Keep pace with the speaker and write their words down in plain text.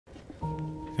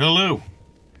Hello.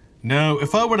 Now,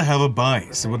 if I were to have a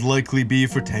bias, it would likely be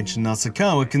for Tenshin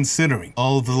Nasukawa considering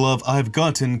all the love I've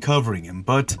gotten covering him,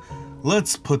 but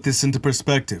let's put this into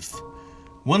perspective.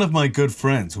 One of my good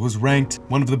friends who was ranked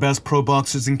one of the best pro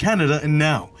boxers in Canada and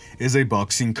now is a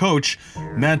boxing coach,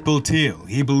 Matt Bultiel,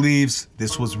 he believes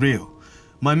this was real.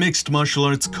 My mixed martial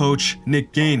arts coach,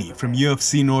 Nick Gainey from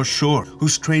UFC North Shore,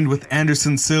 who's trained with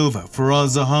Anderson Silva,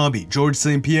 Faraz Zahabi, George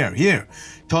St. Pierre, here,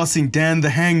 tossing Dan the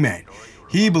Hangman,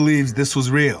 he believes this was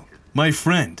real. My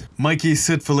friend, Mikey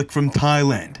Sitfilik from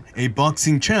Thailand, a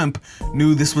boxing champ,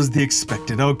 knew this was the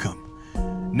expected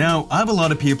outcome. Now, I have a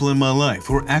lot of people in my life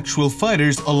who are actual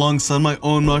fighters alongside my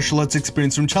own martial arts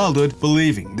experience from childhood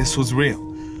believing this was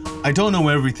real. I don't know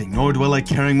everything, nor do I like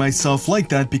carrying myself like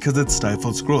that because it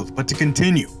stifles growth, but to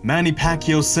continue, Manny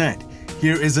Pacquiao said,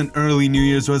 "Here is an early New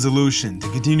Year's resolution to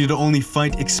continue to only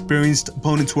fight experienced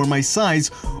opponents who are my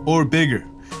size or bigger."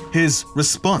 His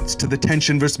response to the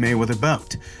Tenshin vs Mayweather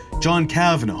bout. John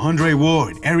Kavanagh, Andre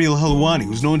Ward, Ariel Helwani,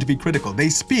 who's known to be critical, they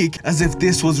speak as if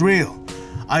this was real.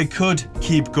 I could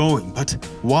keep going, but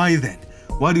why then?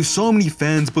 Why do so many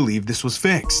fans believe this was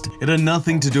fixed? It had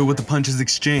nothing to do with the punches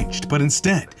exchanged, but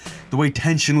instead, the way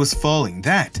Tenshin was falling,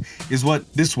 that is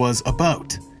what this was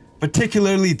about.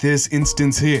 Particularly this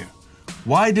instance here.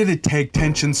 Why did it take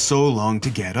Tenshin so long to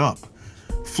get up?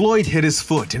 Floyd hit his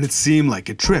foot and it seemed like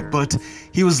a trip, but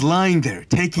he was lying there,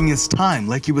 taking his time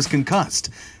like he was concussed,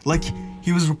 like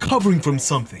he was recovering from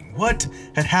something. What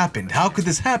had happened? How could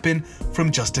this happen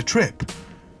from just a trip?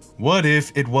 What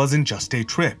if it wasn't just a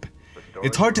trip?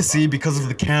 It's hard to see because of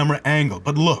the camera angle,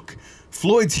 but look,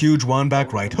 Floyd's huge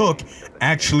one-back right hook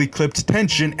actually clipped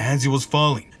Tenshin as he was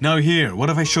falling. Now here, what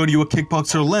if I showed you a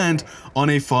kickboxer land on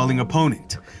a falling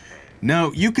opponent?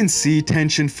 Now, you can see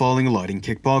Tenshin falling a lot in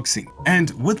kickboxing. And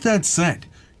with that said,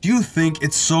 do you think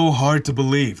it's so hard to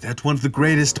believe that one of the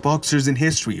greatest boxers in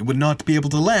history would not be able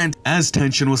to land as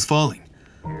Tenshin was falling?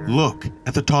 Look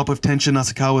at the top of Tenshin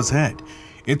Nasukawa's head.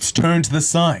 It's turned to the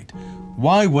side.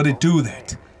 Why would it do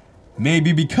that?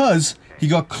 Maybe because he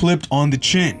got clipped on the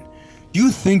chin. Do you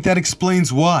think that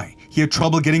explains why he had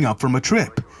trouble getting up from a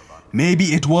trip?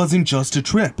 Maybe it wasn't just a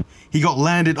trip. He got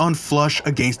landed on flush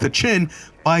against the chin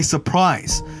by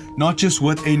surprise. Not just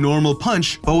with a normal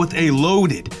punch, but with a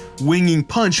loaded, winging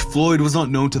punch Floyd was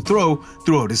not known to throw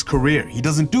throughout his career. He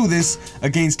doesn't do this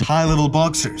against high-level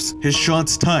boxers. His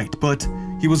shot's tight, but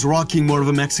he was rocking more of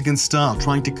a Mexican style,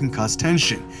 trying to concuss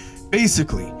Tenshin.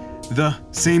 Basically, the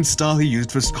same style he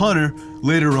used for Conor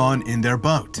later on in their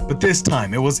bout. But this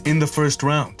time, it was in the first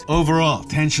round. Overall,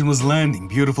 Tenshin was landing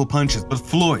beautiful punches, but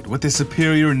Floyd, with his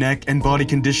superior neck and body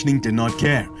conditioning, did not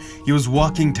care. He was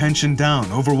walking Tenshin down,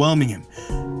 overwhelming him.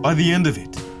 By the end of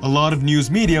it, a lot of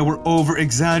news media were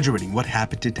over-exaggerating what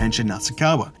happened to Tenshin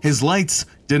Nasukawa. His lights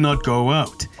did not go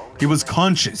out. He was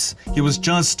conscious. He was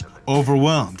just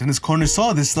overwhelmed, and his corner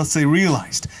saw this, thus they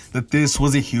realized that this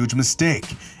was a huge mistake,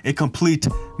 a complete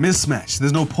mismatch.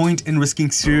 There's no point in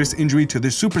risking serious injury to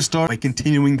their superstar by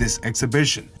continuing this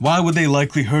exhibition. Why would they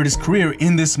likely hurt his career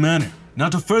in this manner? Now,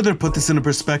 to further put this into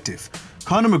perspective,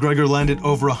 Conor McGregor landed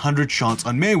over 100 shots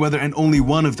on Mayweather and only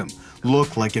one of them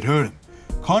looked like it hurt him.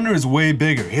 Conor is way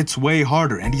bigger, hits way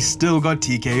harder, and he still got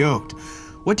TKO'd.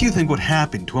 What do you think would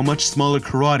happen to a much smaller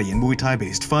karate and Muay Thai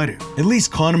based fighter? At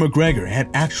least Conor McGregor had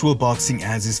actual boxing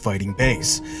as his fighting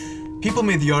base. People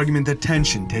made the argument that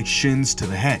Tenshin takes shins to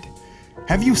the head.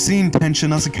 Have you seen Tenshin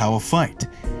Nasukawa fight?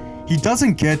 He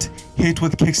doesn't get hit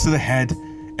with kicks to the head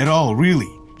at all, really.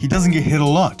 He doesn't get hit a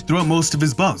lot throughout most of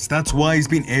his bouts. That's why he's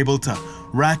been able to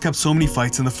rack up so many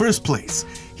fights in the first place.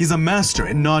 He's a master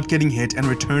at not getting hit and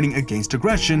returning against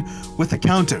aggression with a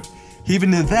counter. He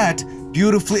even did that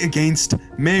beautifully against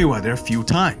Mayweather a few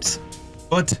times.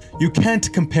 But you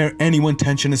can't compare anyone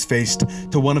Tenshin has faced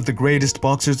to one of the greatest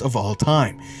boxers of all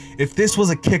time. If this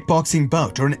was a kickboxing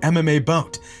bout or an MMA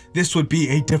bout, this would be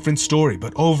a different story,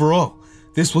 but overall,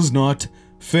 this was not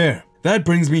fair. That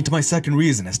brings me to my second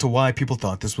reason as to why people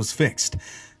thought this was fixed.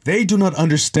 They do not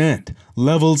understand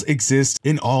levels exist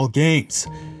in all games.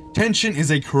 Tenshin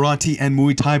is a karate and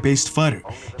Muay Thai based fighter.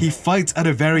 He fights at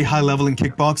a very high level in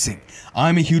kickboxing.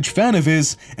 I'm a huge fan of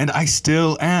his, and I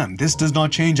still am. This does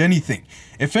not change anything.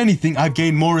 If anything, I've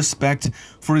gained more respect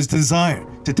for his desire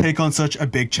to take on such a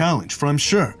big challenge, for I'm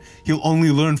sure he'll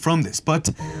only learn from this. But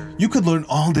you could learn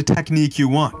all the technique you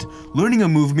want. Learning a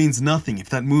move means nothing if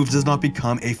that move does not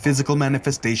become a physical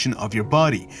manifestation of your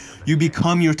body. You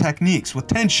become your techniques. With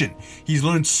Tenshin, he's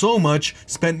learned so much,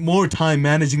 spent more time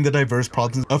managing the diverse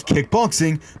problems of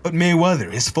kickboxing, but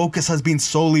Mayweather, his focus has been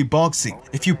solely boxing.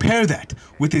 If you pair that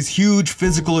with his huge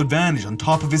physical advantage on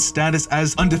top of his status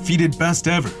as undefeated best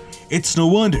ever, It's no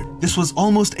wonder this was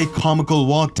almost a comical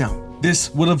walkdown. This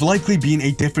would have likely been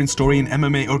a different story in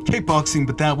MMA or kickboxing,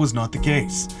 but that was not the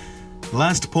case.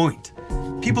 Last point.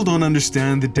 People don't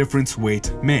understand the difference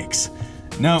weight makes.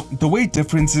 Now, the weight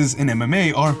differences in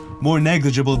MMA are more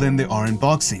negligible than they are in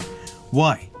boxing.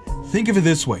 Why? Think of it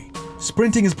this way.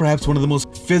 Sprinting is perhaps one of the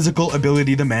most physical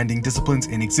ability-demanding disciplines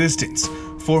in existence.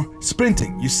 For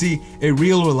sprinting, you see a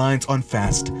real reliance on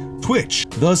fast twitch.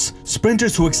 Thus,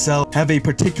 sprinters who excel have a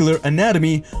particular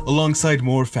anatomy alongside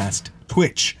more fast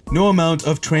twitch. No amount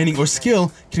of training or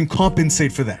skill can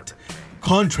compensate for that.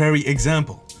 Contrary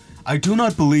example. I do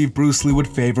not believe Bruce Lee would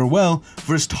favor well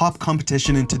versus top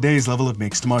competition in today's level of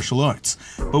mixed martial arts,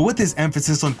 but with his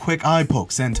emphasis on quick eye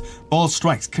pokes and ball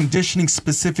strikes, conditioning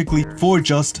specifically for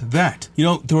just that.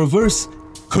 The reverse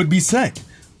could be said.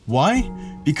 Why?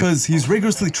 Because he's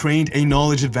rigorously trained a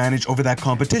knowledge advantage over that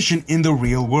competition in the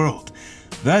real world.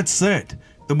 That said,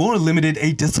 the more limited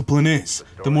a discipline is,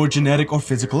 the more genetic or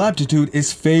physical aptitude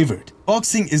is favored.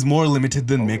 Boxing is more limited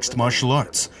than mixed martial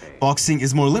arts. Boxing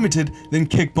is more limited than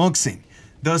kickboxing.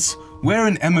 Thus, where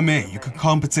in MMA you can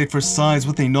compensate for size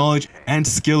with a knowledge and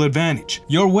skill advantage,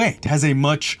 your weight has a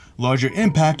much larger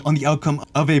impact on the outcome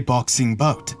of a boxing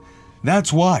bout.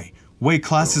 That's why weight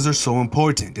classes are so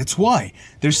important. It's why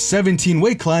there's 17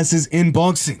 weight classes in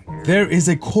boxing. There is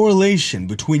a correlation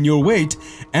between your weight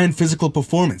and physical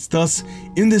performance. Thus,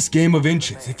 in this game of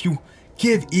inches, if you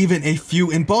give even a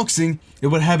few in boxing, it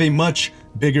would have a much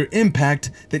bigger impact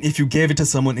than if you gave it to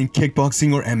someone in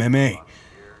kickboxing or MMA.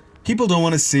 People don't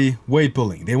want to see weight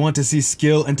bullying. They want to see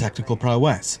skill and technical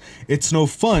prowess. It's no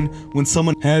fun when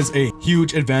someone has a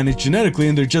huge advantage genetically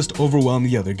and they're just overwhelming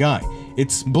the other guy.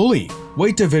 It's bullying.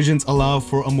 Weight divisions allow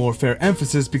for a more fair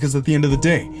emphasis because at the end of the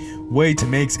day, weight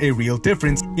makes a real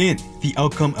difference in the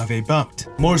outcome of a bout.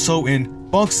 More so in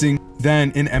boxing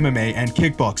than in MMA and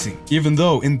kickboxing, even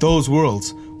though in those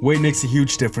worlds, weight makes a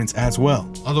huge difference as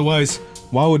well. Otherwise,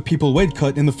 why would people weight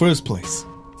cut in the first place?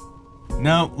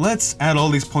 Now, let's add all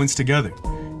these points together.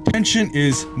 Tenshin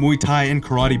is Muay Thai and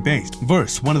karate based,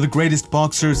 versus one of the greatest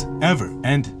boxers ever.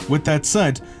 And with that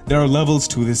said, there are levels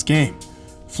to this game.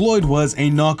 Floyd was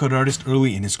a knockout artist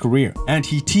early in his career, and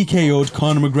he TKO'd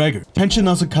Conor McGregor. Tenshin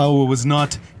Nasukawa was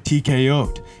not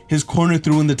TKO'd. His corner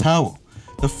threw in the towel.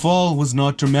 The fall was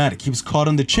not dramatic. He was caught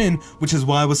on the chin, which is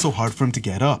why it was so hard for him to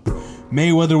get up.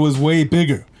 Mayweather was way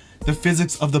bigger. The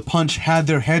physics of the punch had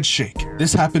their head shake.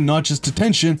 This happened not just to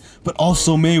Tenshin, but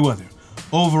also Mayweather.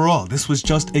 Overall, this was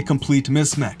just a complete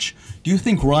mismatch. Do you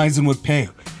think Ryzen would pay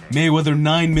Mayweather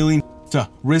 $9 million to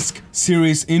risk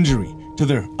serious injury to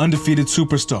their undefeated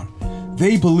superstar?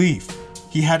 They believe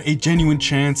he had a genuine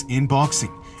chance in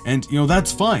boxing. And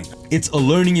that's fine. It's a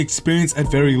learning experience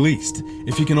at very least.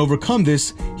 If he can overcome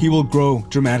this, he will grow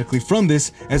dramatically from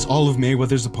this, as all of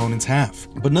Mayweather's opponents have.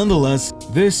 But nonetheless,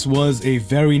 this was a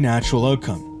very natural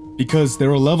outcome, because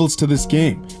there are levels to this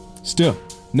game. Still,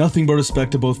 nothing but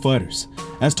respect to both fighters.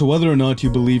 As to whether or not you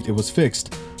believed it was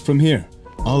fixed, from here,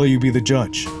 I'll let you be the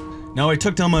judge. Now, I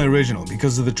took down my original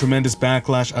because of the tremendous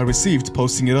backlash I received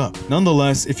posting it up.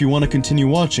 Nonetheless, if you want to continue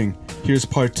watching, here's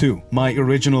part 2, my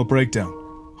original breakdown.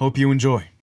 Hope you enjoy.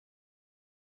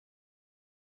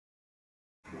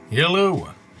 Hello!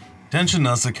 Tenshin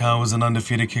Nasukawa is an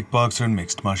undefeated kickboxer and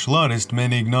mixed martial artist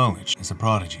many acknowledge as a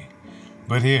prodigy.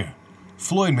 But here,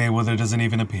 Floyd Mayweather doesn't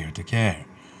even appear to care.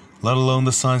 Let alone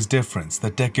the size difference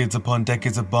that decades upon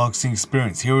decades of boxing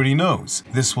experience, he already knows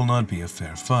this will not be a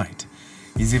fair fight.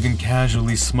 He's even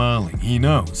casually smiling. He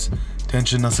knows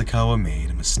Tenshin Nasukawa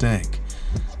made a mistake.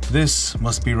 This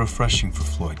must be refreshing for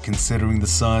Floyd, considering the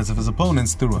size of his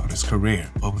opponents throughout his career.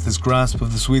 But with his grasp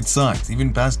of the sweet sides,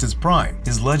 even past his prime,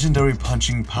 his legendary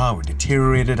punching power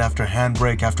deteriorated after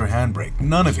handbrake.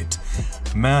 None of it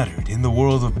mattered. In the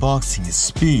world of boxing is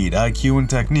speed, IQ, and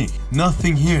technique.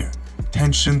 Nothing here,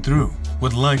 Tenshin threw,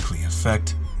 would likely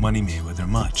affect Money Mayweather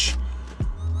much.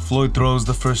 Floyd throws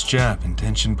the first jab and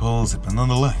Tenshin pulls it, but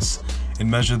nonetheless, it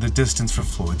measured the distance for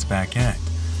Floyd's backhand.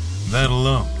 That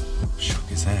alone shook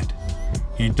his head.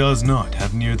 He does not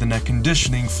have near the neck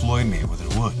conditioning Floyd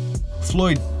Mayweather would.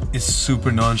 Floyd is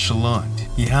super nonchalant.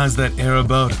 He has that air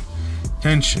about him.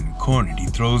 Tenshin cornered, he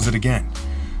throws it again.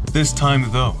 This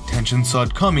time though, Tenshin saw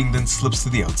it coming, then slips to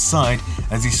the outside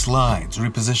as he slides,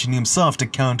 repositioning himself to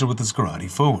counter with his karate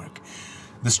footwork.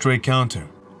 The straight counter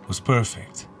was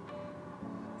perfect.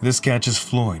 This catches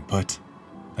Floyd, but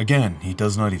again, he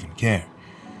does not even care.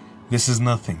 This is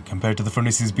nothing compared to the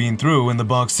furnace he's been through in the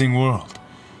boxing world.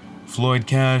 Floyd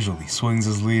casually swings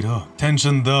his lead hook.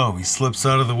 Tenshin though, he slips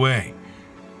out of the way.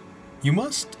 You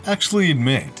must actually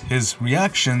admit, his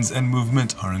reactions and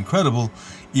movement are incredible,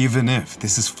 even if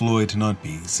this is Floyd not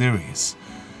being serious.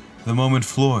 The moment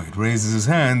Floyd raises his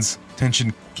hands,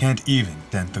 Tenshin can't even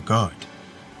dent the guard.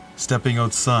 Stepping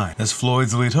outside, as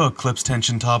Floyd's lead hook clips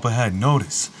Tenshin top ahead,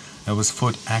 notice how his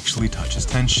foot actually touches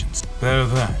Tenshin's. Bear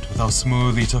that, with how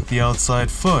smooth he took the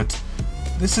outside foot,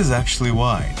 this is actually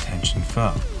why Tenshin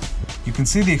fell. You can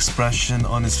see the expression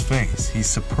on his face. He's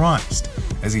surprised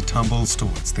as he tumbles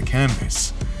towards the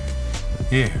canvas.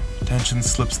 Here, Tenshin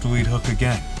slips the lead hook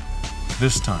again,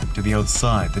 this time to the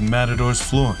outside, then Matador's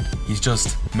Floyd. He's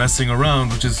just messing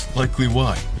around, which is likely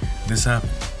why this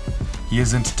happened. He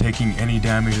isn't taking any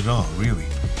damage at all, really.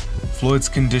 Floyd's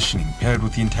conditioning paired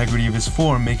with the integrity of his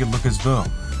form make it look as though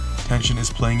Tenshin is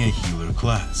playing a healer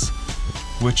class,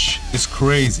 which is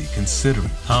crazy considering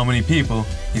how many people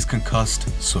he's concussed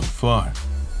so far.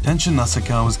 Tenshin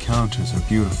Nasukawa's counters are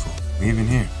beautiful, even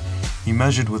here. He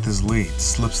measured with his lead,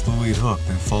 slips the lead hook,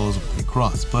 then follows with the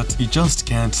cross, but he just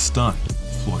can't stun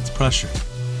Floyd's pressure.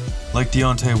 Like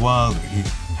Deontay Wilder, he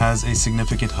has a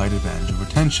significant height advantage over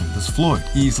Tenshin, thus Floyd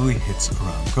easily hits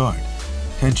around guard.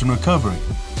 Tenshin recovering.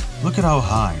 Look at how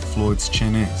high Floyd's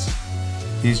chin is.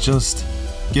 He's just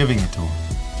giving it to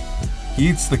him. He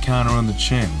eats the counter on the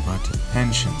chin, but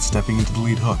Tenshin stepping into the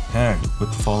lead hook paired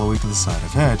with the following to the side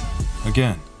of head.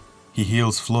 Again, he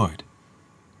heals Floyd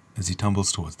as he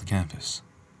tumbles towards the canvas.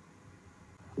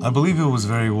 I believe it was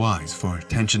very wise for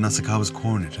Tenshin Nasukawa's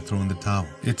corner to throw in the towel.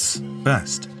 It's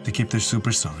best to keep their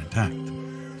superstar intact.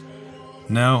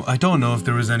 Now, I don't know if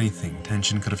there was anything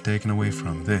Tenshin could have taken away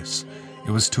from this.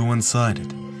 It was too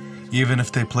one-sided. Even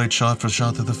if they played shot for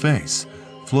shot to the face,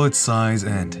 Floyd's size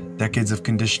and decades of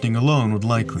conditioning alone would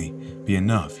likely be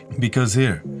enough, because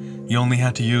here, he only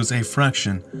had to use a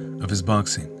fraction of his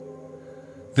boxing.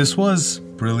 This was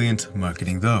brilliant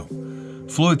marketing though.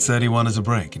 Floyd said he wanted to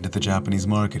break into the Japanese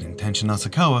market, and Tenshin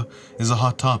Nasukawa is a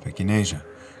hot topic in Asia,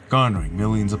 garnering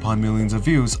millions upon millions of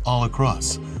views all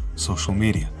across social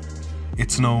media.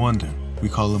 It's no wonder we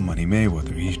call him Money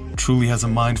Mayweather. He truly has a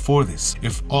mind for this.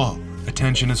 If all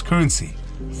attention is currency,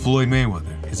 Floyd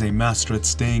Mayweather is a master at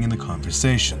staying in the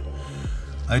conversation.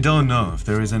 I don't know if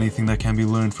there is anything that can be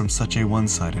learned from such a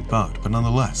one-sided bout, but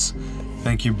nonetheless,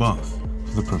 thank you both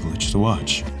for the privilege to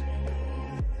watch.